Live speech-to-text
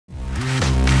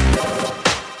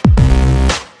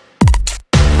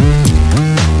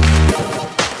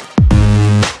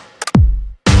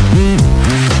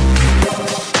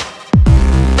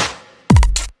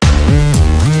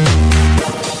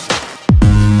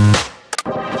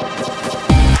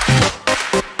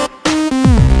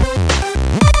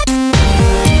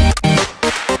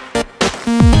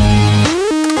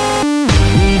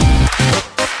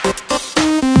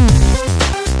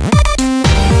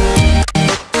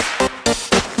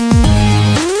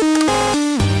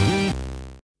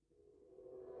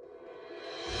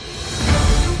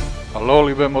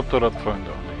Liebe Motorradfreunde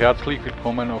und herzlich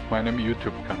willkommen auf meinem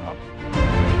YouTube-Kanal.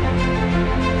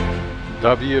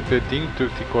 Da wir bedingt durch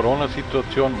die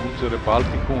Corona-Situation unsere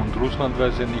Baltikum- und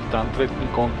Russlandreise nicht antreten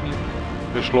konnten,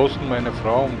 beschlossen meine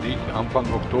Frau und ich Anfang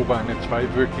Oktober eine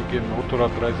zweiwöchige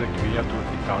Motorradreise quer durch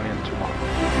Italien zu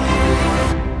machen.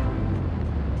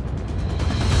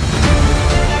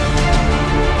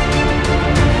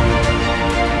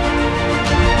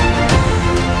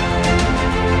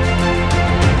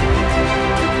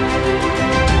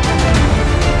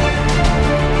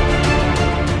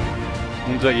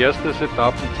 Unser erstes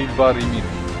Etappenziel war Rimini,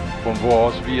 von wo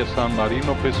aus wir San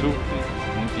Marino besuchten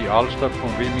und die Altstadt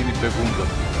von Rimini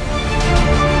bewunderten.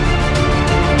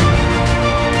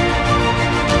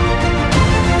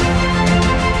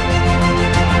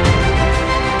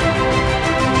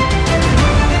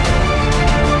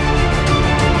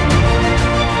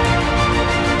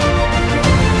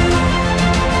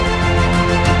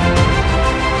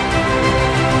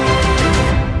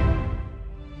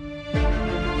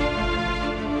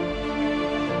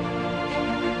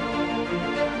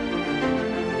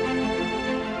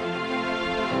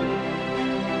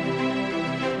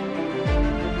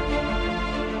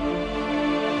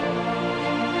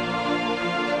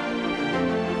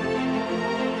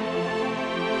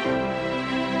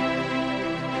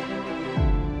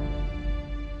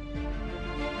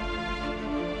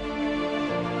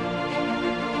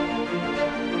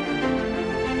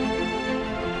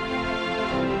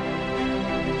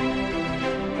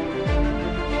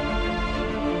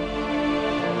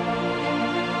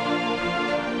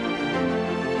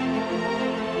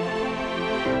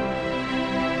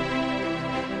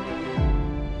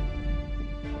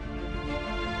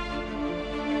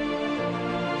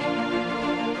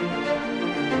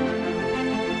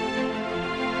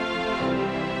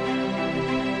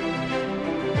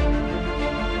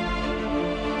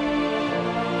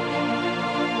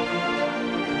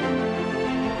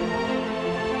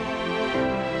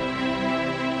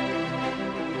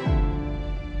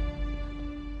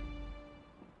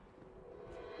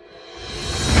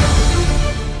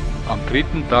 Am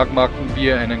dritten Tag machten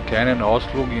wir einen kleinen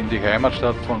Ausflug in die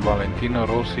Heimatstadt von Valentino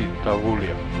Rossi,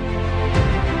 Tavullia.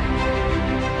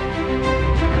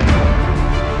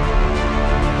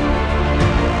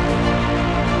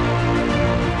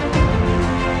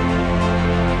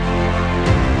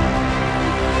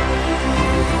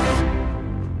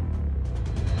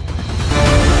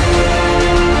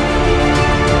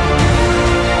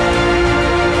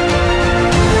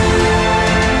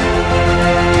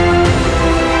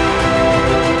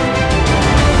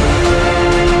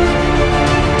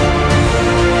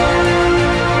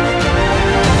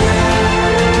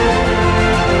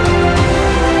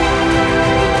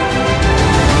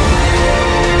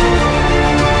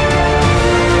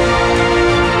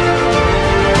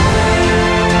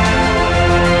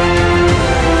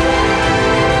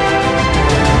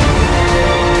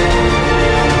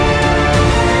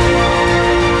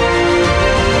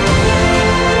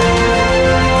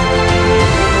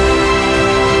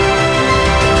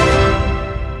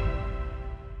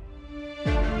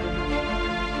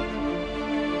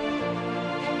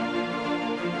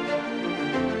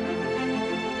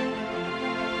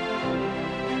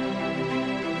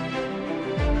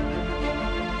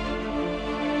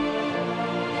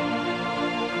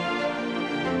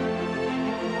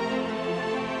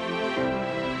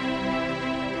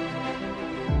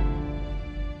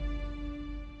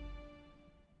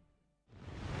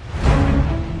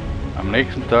 Am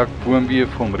nächsten Tag fuhren wir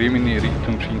vom Rimini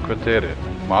Richtung Cinque Terre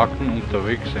und machten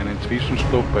unterwegs einen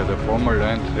Zwischenstopp bei der Formel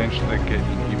 1 Rennstrecke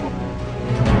in Imola.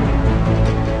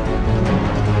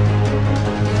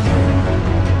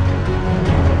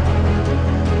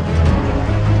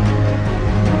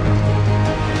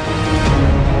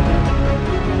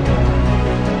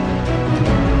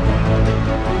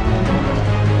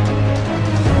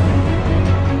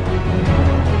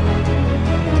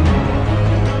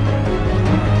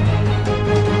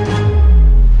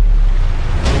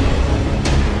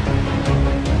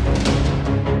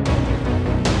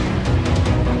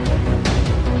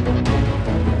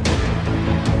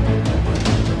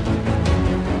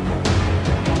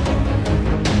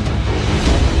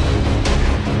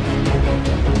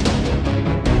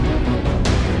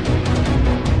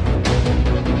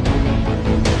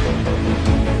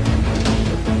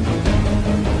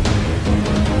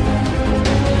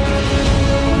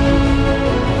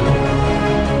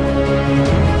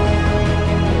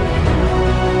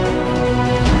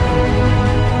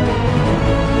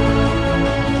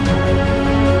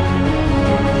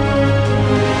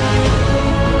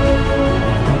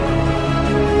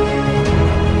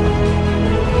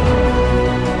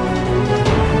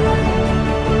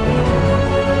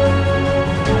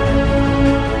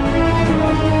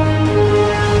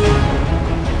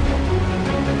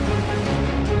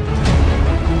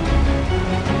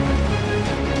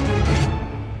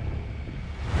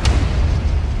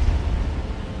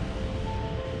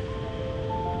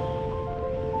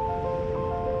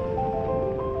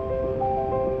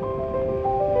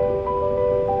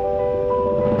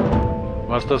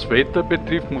 Was das Wetter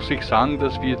betrifft, muss ich sagen,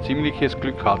 dass wir ziemliches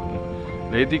Glück hatten.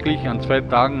 Lediglich an 2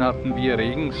 Tagen hatten wir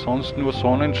Regen, sonst nur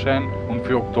Sonnenschein und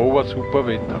für Oktober super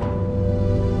Wetter.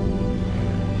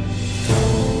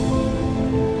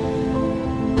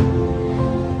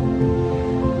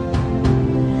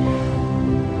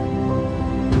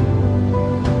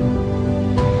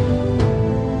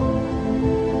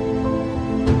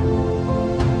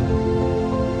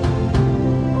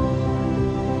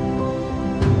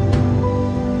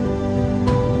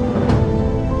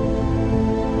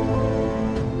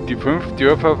 Die 5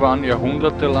 Dörfer waren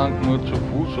jahrhundertelang nur zu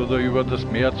Fuß oder über das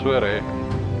Meer zu erreichen.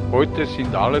 Heute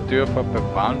sind alle Dörfer per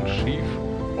Bahn, Schiff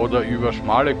oder über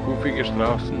schmale, kurvige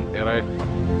Straßen erreichbar.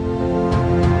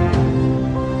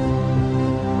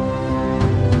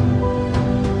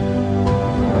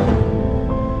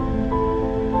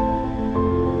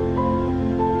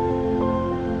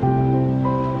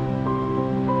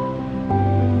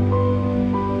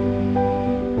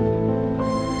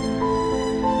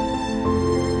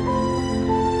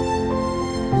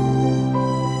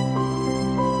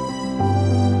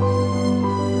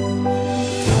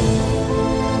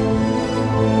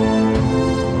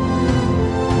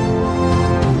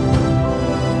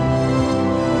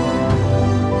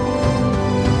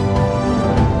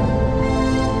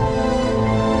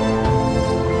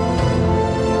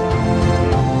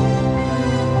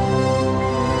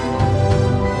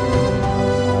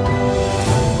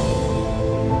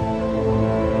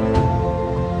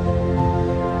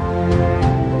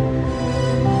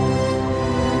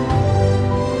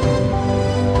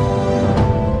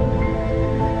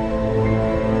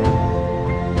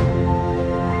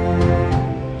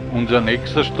 Unser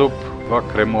nächster Stopp war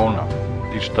Cremona,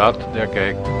 die Stadt der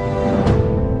Geigen.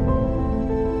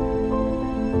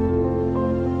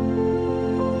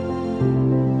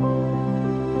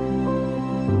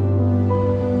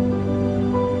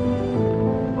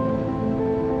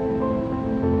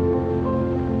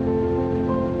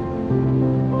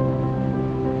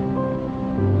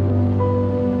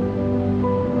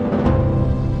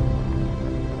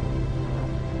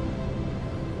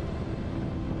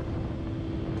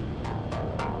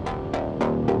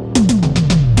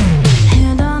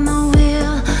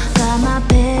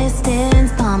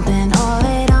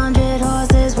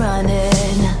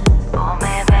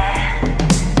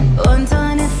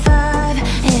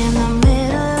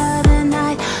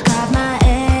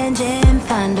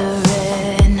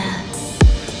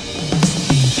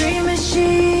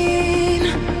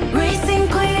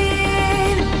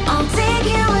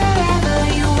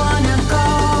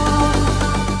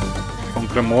 Von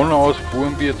Cremona aus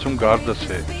fuhren wir zum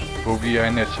Gardasee, wo wir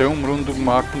eine See Umrundung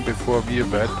machten, bevor wir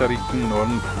weiter Richtung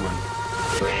Norden fuhren.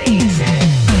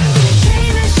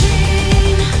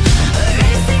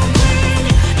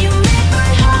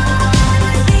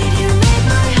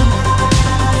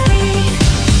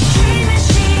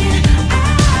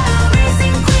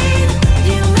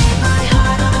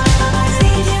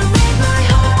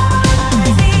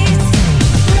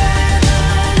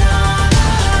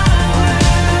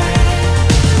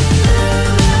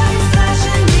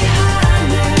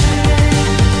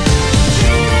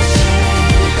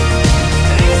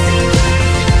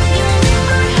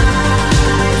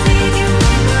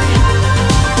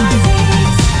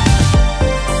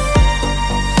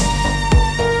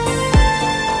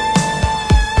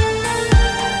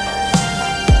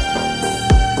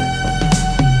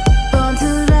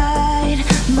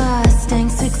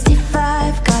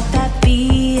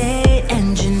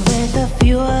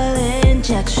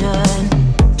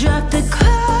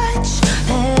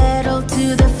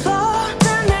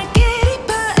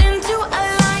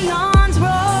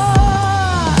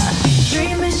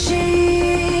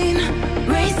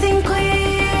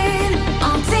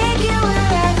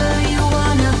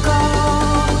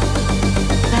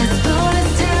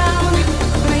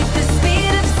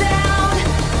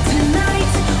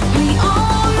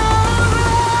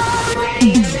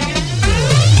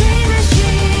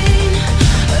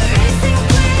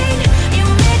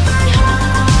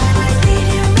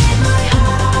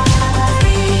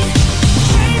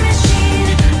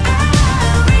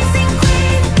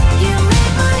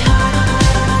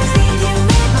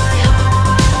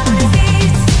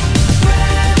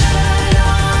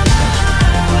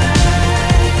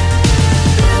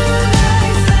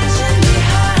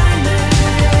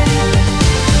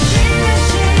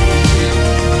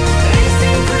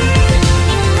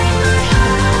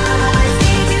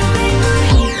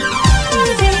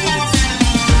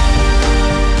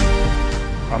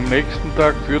 Am nächsten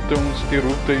Tag führte uns die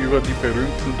Route über die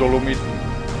berühmten Dolomiten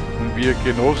und wir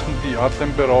genossen die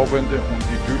atemberaubende und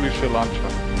idyllische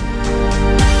Landschaft.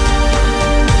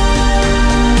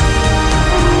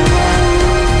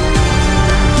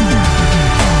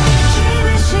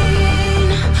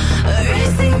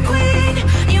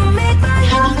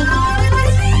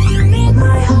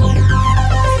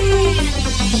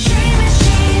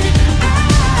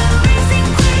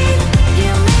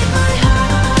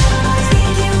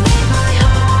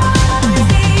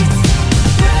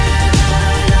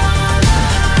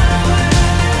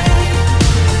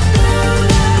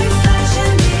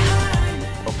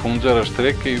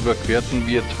 Strecke überquerten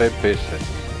wir zwei Pässe,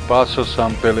 Passo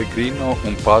San Pellegrino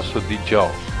und Passo di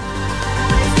Giau.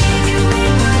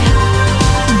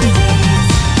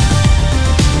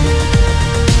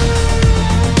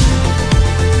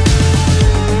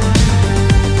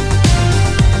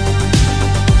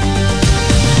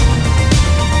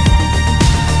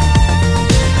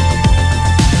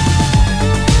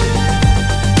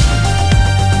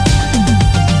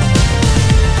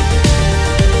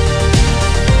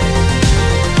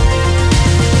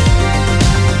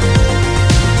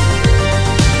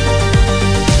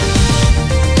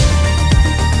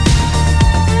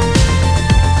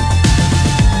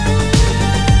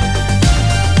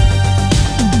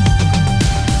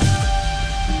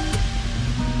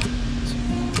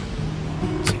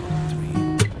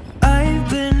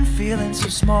 So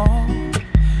small,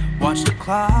 watch the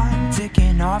clock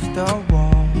ticking off the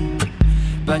wall.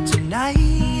 But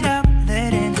tonight I'm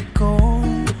letting it go.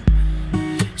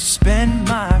 Spend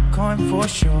my coin for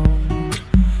sure.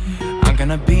 I'm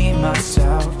gonna be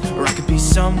myself, or I could be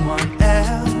someone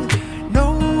else.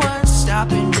 No one's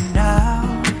stopping me now.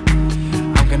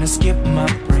 I'm gonna skip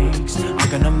my breaks, I'm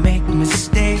gonna make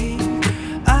mistakes.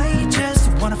 I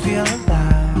just wanna feel alive.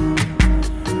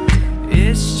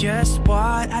 It's just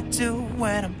what I do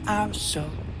when I'm out, so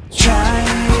try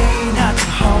not to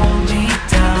hold me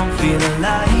down. Feel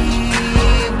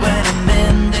alive when I'm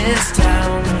in this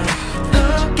town.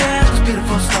 Look at those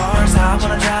beautiful stars. I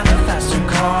wanna drive a faster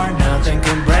car. Nothing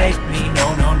can break me,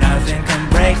 no, no, nothing can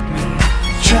break me.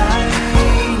 Try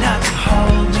not to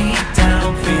hold me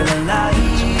down. Feel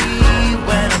alive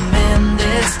when I'm in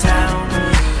this town.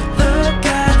 Look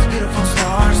at the beautiful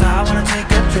stars. I wanna take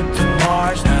a trip to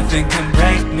Mars. Nothing can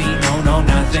break me, no, no,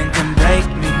 nothing can break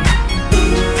me.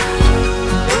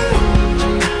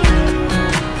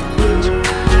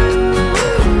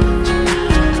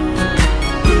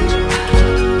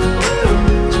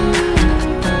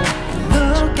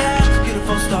 Look at the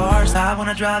beautiful stars. I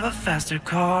wanna drive a faster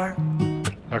car.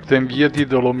 Nachdem wir die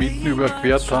Dolomiten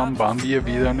überquert haben, waren wir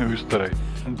wieder in Österreich,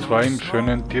 und zwar im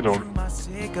schönen Tirol.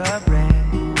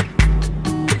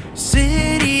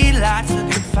 City lights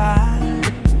looking fine,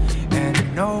 and I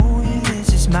know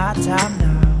this is my time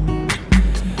now.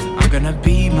 I'm gonna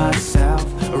be myself,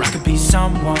 or I could be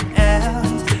someone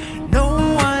else. No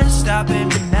one's stopping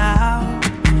me now.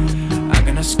 I'm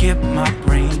gonna skip my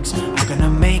breaks, I'm gonna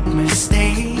make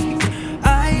mistakes.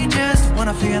 I just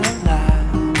wanna feel alive.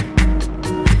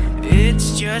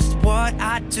 It's just what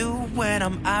I do when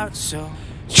I'm out, so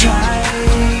try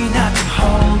not to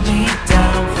hold me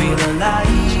down. Feel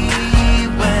alive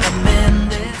when I'm in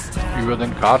this town. Über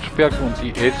den Kartsberg und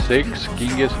die S6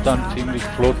 ging es dann ziemlich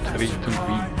flott Richtung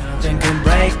Wien. Nothing can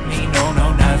break me, no,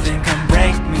 no, nothing can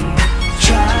break me.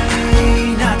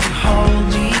 Try not to hold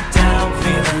me down.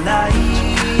 Feel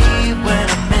alive when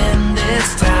I'm in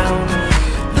this town.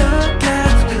 Look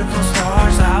at the beautiful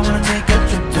stars. I wanna take a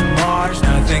trip to Mars.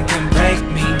 Nothing can break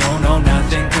me, no, no,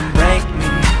 nothing can break me.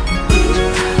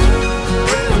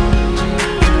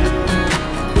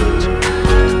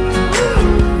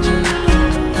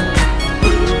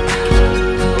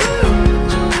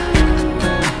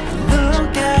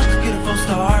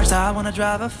 I wanna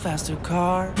drive a faster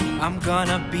car. I'm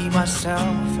gonna be myself,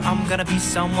 I'm gonna be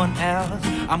someone else.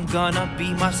 I'm gonna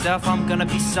be myself, I'm gonna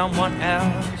be someone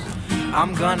else.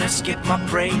 I'm gonna skip my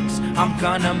breaks, I'm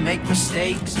gonna make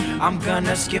mistakes. I'm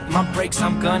gonna skip my breaks,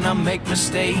 I'm gonna make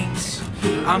mistakes.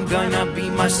 I'm gonna be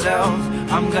myself,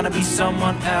 I'm gonna be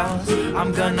someone else.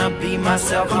 I'm gonna be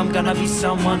myself, I'm gonna be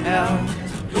someone else.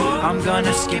 I'm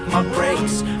gonna skip my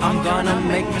breaks, I'm gonna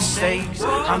make mistakes.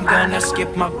 I'm gonna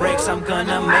skip my breaks, I'm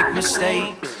gonna make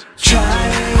mistakes. Try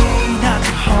not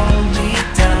to hold me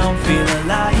down. Feel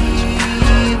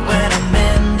alive when I'm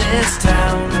in this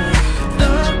town.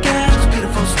 Look at those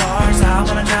beautiful stars. I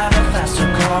wanna drive a faster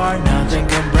car. Nothing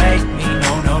can break me,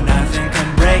 no, no, nothing can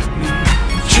break me.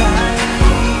 Try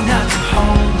not to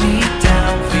hold me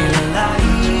down. Feel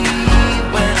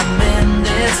alive when I'm in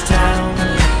this town.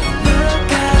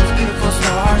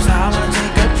 I wanna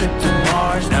take a trip to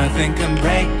Mars. Nothing can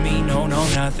break me, no, no,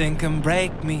 nothing can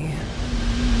break me.